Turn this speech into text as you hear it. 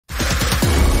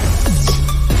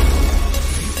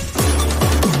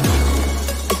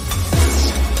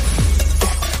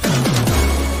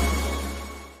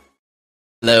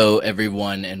Hello,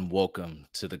 everyone, and welcome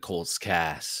to the Colts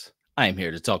Cast. I am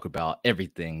here to talk about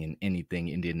everything and anything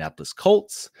Indianapolis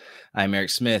Colts. I'm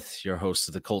Eric Smith, your host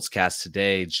of the Colts Cast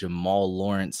today. Jamal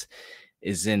Lawrence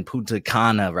is in Punta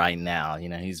Cana right now.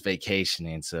 He's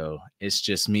vacationing, so it's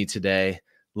just me today.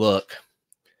 Look,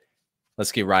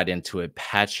 let's get right into it.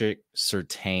 Patrick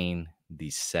Surtain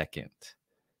II.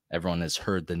 Everyone has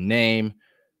heard the name,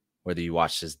 whether you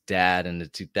watched his dad in the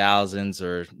 2000s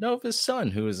or know of his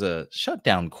son, who is a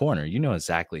shutdown corner. You know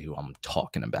exactly who I'm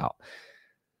talking about.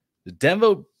 The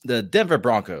Denver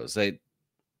Broncos, they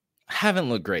haven't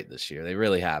looked great this year. They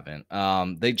really haven't.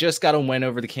 They just got a win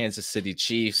over the Kansas City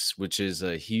Chiefs, which is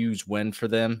a huge win for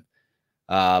them.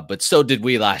 But so did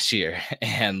we last year.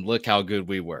 And look how good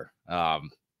we were.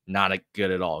 Not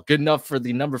good at all. Good enough for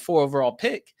the number 4 overall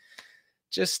pick.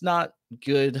 Just not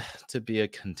good to be a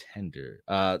contender.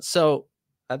 So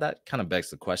that kind of begs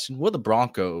the question, will the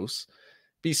Broncos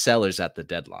be sellers at the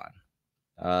deadline?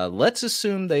 Let's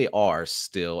assume they are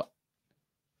still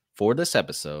for this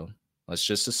episode. Let's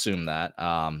just assume that.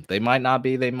 They might not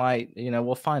be. They might,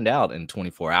 we'll find out in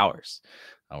 24 hours.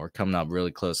 We're coming up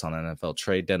really close on NFL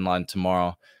trade deadline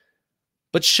tomorrow.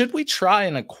 But should we try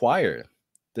and acquire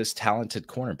this talented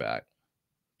cornerback?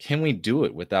 Can we do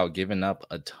it without giving up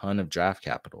a ton of draft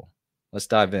capital? Let's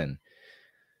dive in.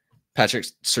 Patrick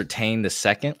Surtain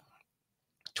II,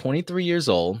 23 years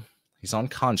old. He's on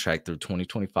contract through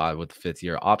 2025 with a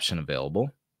 5th-year option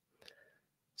available.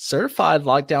 Certified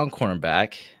lockdown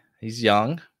cornerback. He's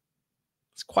young.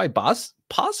 He's quite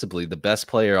possibly the best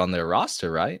player on their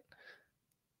roster, right?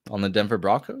 On the Denver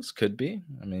Broncos, could be.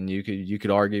 I mean, you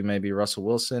could argue maybe Russell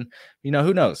Wilson.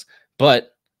 Who knows?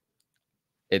 But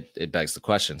it begs the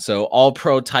question. So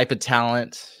all-pro type of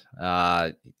talent.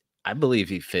 I believe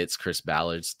he fits Chris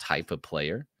Ballard's type of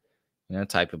player.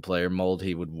 Type of player mold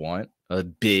he would want. A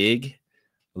big,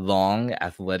 long,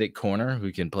 athletic corner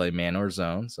who can play man or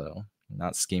zone, so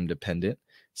not scheme dependent.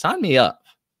 Sign me up.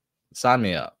 Sign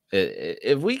me up.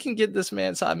 If we can get this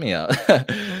man, sign me up.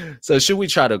 So should we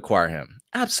try to acquire him?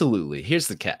 Absolutely. Here's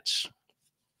the catch.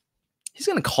 He's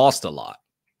going to cost a lot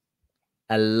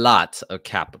of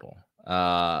capital.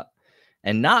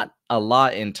 And not a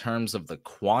lot in terms of the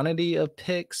quantity of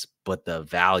picks, but the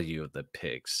value of the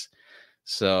picks.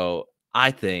 So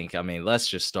I think, let's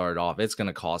just start off. It's going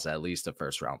to cost at least a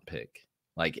 1st-round pick.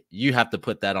 Like, you have to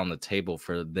put that on the table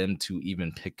for them to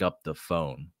even pick up the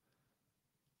phone.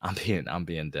 I'm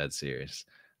being dead serious.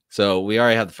 So we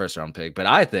already have the 1st-round pick, but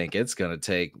I think it's going to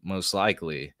take most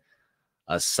likely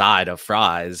a side of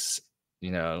fries,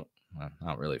 well,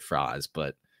 not really fries,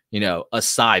 but a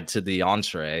side to the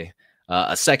entree,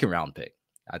 a 2nd-round pick.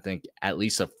 I think at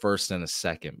least a 1st and a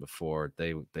 2nd before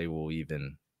they will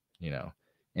even,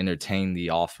 entertain the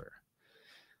offer.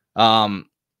 The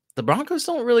Broncos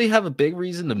don't really have a big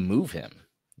reason to move him,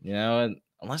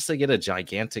 unless they get a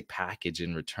gigantic package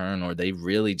in return, or they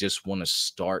really just want to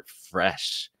start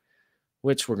fresh,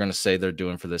 which we're going to say they're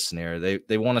doing for this scenario.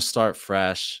 They want to start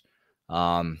fresh.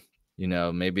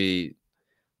 Maybe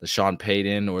the Sean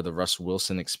Payton or the Russell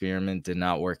Wilson experiment did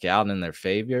not work out in their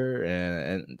favor,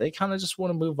 and they kind of just want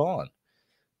to move on.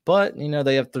 But,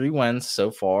 they have 3 wins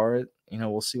so far.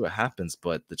 We'll see what happens.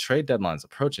 But the trade deadline's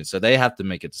approaching, so they have to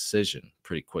make a decision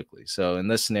pretty quickly. So in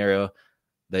this scenario,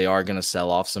 they are going to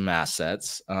sell off some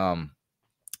assets.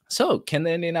 So can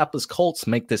the Indianapolis Colts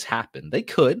make this happen? They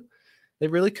could. They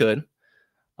really could.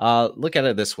 Look at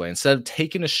it this way. Instead of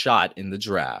taking a shot in the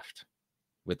draft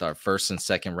with our 1st and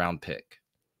 2nd-round pick,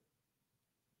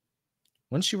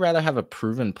 wouldn't you rather have a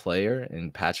proven player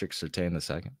in Patrick Surtain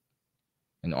II?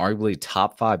 An arguably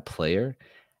top 5 player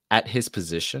at his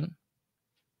position?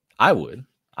 I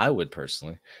would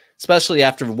personally, especially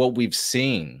after what we've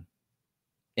seen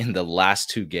in the last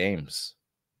 2 games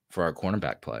for our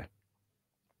cornerback play.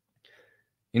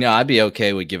 I'd be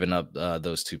okay with giving up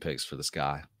those 2 picks for this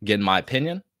guy. Again, my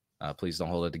opinion. Please don't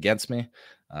hold it against me.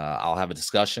 I'll have a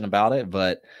discussion about it,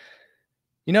 but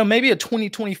maybe a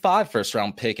 2025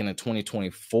 1st-round pick and a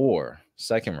 2024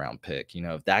 2nd-round pick.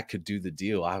 If that could do the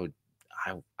deal, I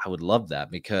would love that,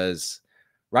 because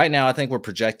right now I think we're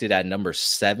projected at number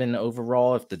 7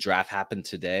 overall. If the draft happened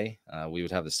today, we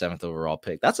would have the 7th overall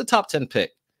pick. That's a top 10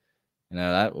 pick.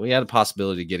 That we had a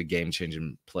possibility to get a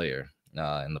game-changing player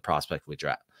in the prospect we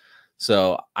draft.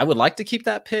 So I would like to keep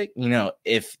that pick.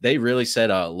 If they really said,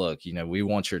 look, we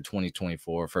want your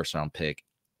 2024 1st-round pick,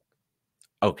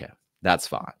 okay, that's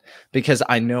fine, because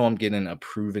I know I'm getting a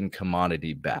proven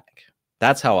commodity back.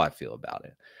 That's how I feel about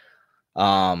it.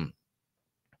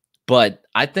 But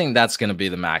I think that's going to be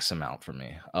the max amount for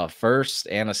me. A 1st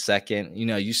and a 2nd.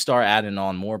 You start adding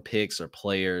on more picks or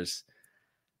players.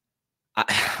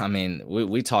 I mean,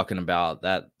 we talking about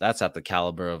that. That's at the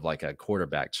caliber of like a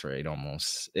quarterback trade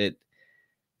almost.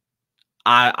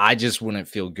 I just wouldn't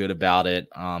feel good about it.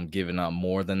 Giving up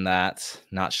more than that.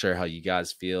 Not sure how you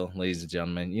guys feel, ladies and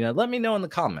gentlemen. Let me know in the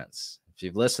comments if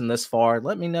you've listened this far.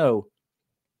 Let me know.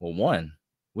 Well, one,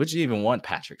 would you even want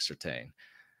Patrick Surtain?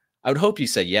 I would hope you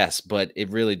say yes, but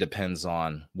it really depends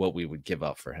on what we would give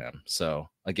up for him. So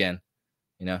again,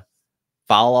 you know,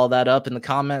 follow all that up in the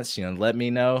comments. Let me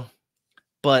know.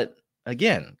 But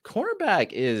again,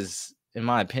 cornerback is, in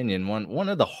my opinion, one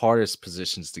of the hardest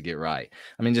positions to get right.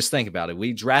 I mean, just think about it.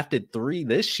 We drafted 3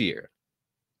 this year,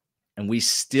 and we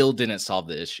still didn't solve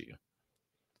the issue.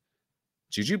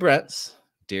 Juju Brents,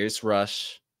 Darius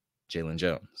Rush, Jalen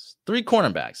Jones. 3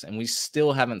 cornerbacks, and we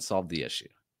still haven't solved the issue.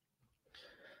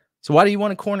 So why do you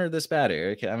want to corner this bad,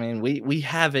 Eric? I mean, we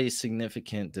have a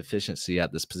significant deficiency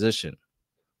at this position.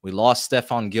 We lost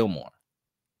Stephon Gilmore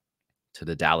to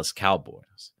the Dallas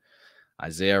Cowboys.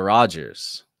 Isaiah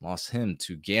Rodgers, lost him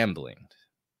to gambling.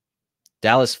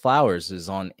 Dallas Flowers is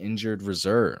on injured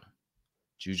reserve.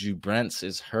 Juju Brents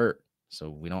is hurt, so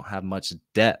we don't have much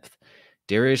depth.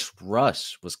 Darius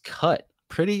Rush was cut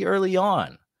pretty early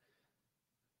on.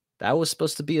 That was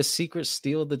supposed to be a secret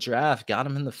steal of the draft. Got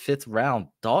him in the 5th round.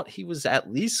 Thought he was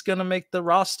at least going to make the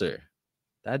roster.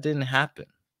 That didn't happen.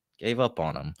 Gave up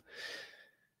on him.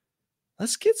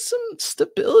 Let's get some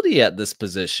stability at this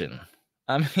position.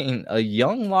 I mean, a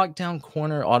young lockdown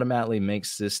corner automatically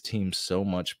makes this team so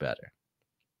much better.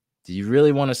 Do you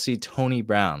really want to see Tony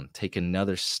Brown take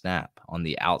another snap on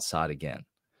the outside again?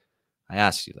 I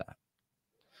asked you that.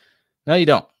 No, you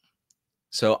don't.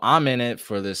 So I'm in it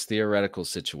for this theoretical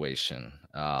situation.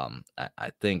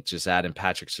 I think just adding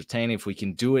Patrick Surtain, if we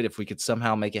can do it, if we could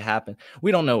somehow make it happen.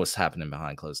 We don't know what's happening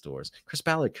behind closed doors. Chris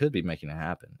Ballard could be making it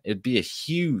happen. It'd be a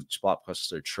huge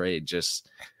blockbuster trade just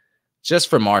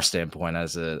from our standpoint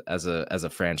as a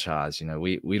franchise.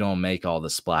 We don't make all the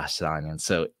splash signings,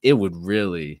 so it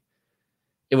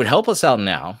would help us out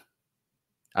now.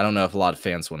 I don't know if a lot of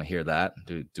fans want to hear that.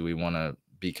 Do we want to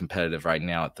be competitive right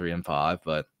now at 3-5?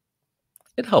 But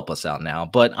it'd help us out now.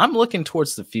 But I'm looking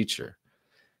towards the future.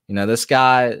 This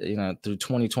guy, through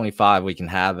 2025, we can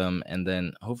have him and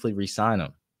then hopefully re-sign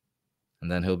him.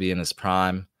 And then he'll be in his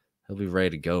prime. He'll be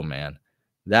ready to go, man.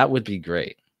 That would be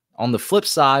great. On the flip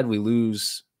side, we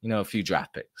lose, a few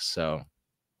draft picks. So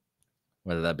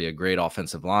whether that be a great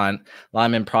offensive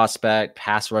lineman prospect,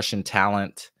 pass rushing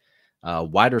talent,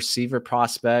 wide receiver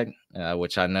prospect,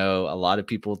 which I know a lot of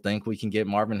people think we can get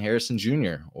Marvin Harrison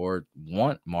Jr. or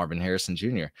want Marvin Harrison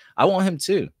Jr. I want him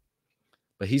too,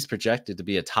 but he's projected to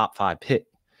be a top 5 pick.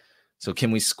 So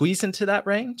can we squeeze into that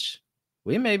range?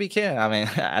 We maybe can. I mean,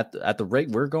 at the rate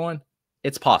we're going,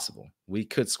 it's possible. We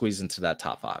could squeeze into that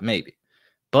top 5, maybe.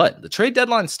 But the trade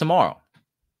deadline's tomorrow.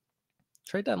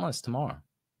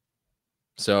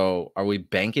 So are we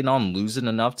banking on losing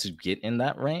enough to get in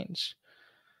that range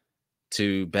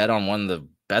to bet on one of the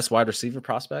best wide receiver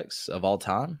prospects of all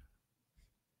time?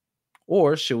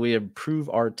 Or should we improve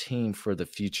our team for the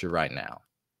future right now?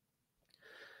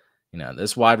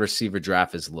 This wide receiver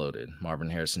draft is loaded. Marvin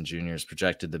Harrison Jr. is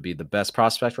projected to be the best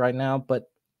prospect right now,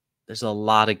 but there's a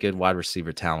lot of good wide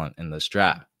receiver talent in this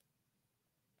draft.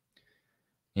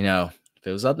 If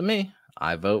it was up to me,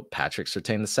 I vote Patrick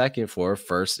Surtain II for a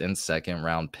 1st and 2nd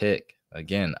round pick.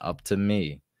 Again, up to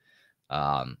me.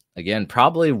 Again,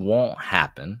 probably won't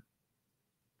happen.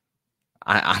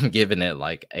 I'm giving it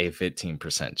like a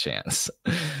 15% chance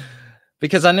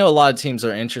because I know a lot of teams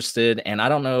are interested, and I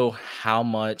don't know how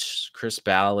much Chris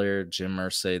Ballard, Jim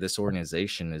Irsay, this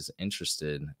organization is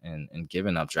interested in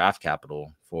giving up draft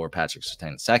capital for Patrick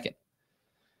Surtain II.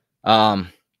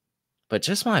 But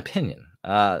just my opinion,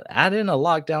 add in a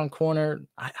lockdown corner.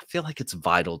 I feel like it's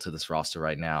vital to this roster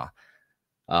right now.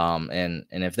 And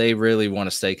if they really want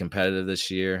to stay competitive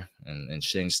this year and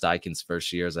Shane Steichen's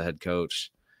first year as a head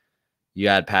coach, you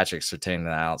add Patrick Surtain to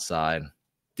the outside.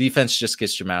 Defense just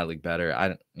gets dramatically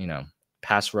better.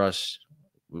 Pass rush,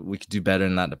 we could do better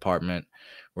in that department.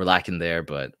 We're lacking there,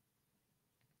 but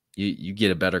you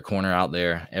get a better corner out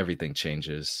there, everything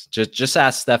changes. Just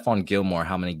ask Stephon Gilmore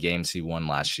how many games he won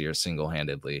last year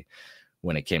single-handedly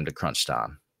when it came to crunch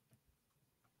time.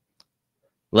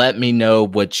 Let me know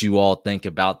what you all think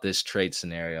about this trade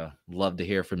scenario. Love to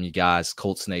hear from you guys,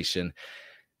 Colts Nation.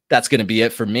 That's going to be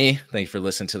it for me. Thank you for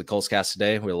listening to the Colts Cast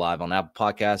today. We're live on Apple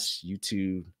Podcasts,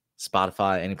 YouTube,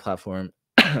 Spotify, any platform.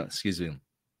 Excuse me.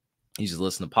 You just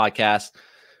listen to podcasts.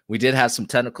 We did have some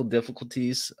technical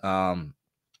difficulties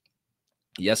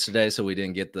yesterday, so we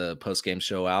didn't get the post-game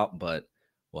show out, but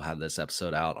we'll have this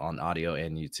episode out on audio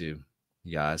and YouTube.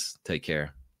 You guys, take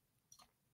care.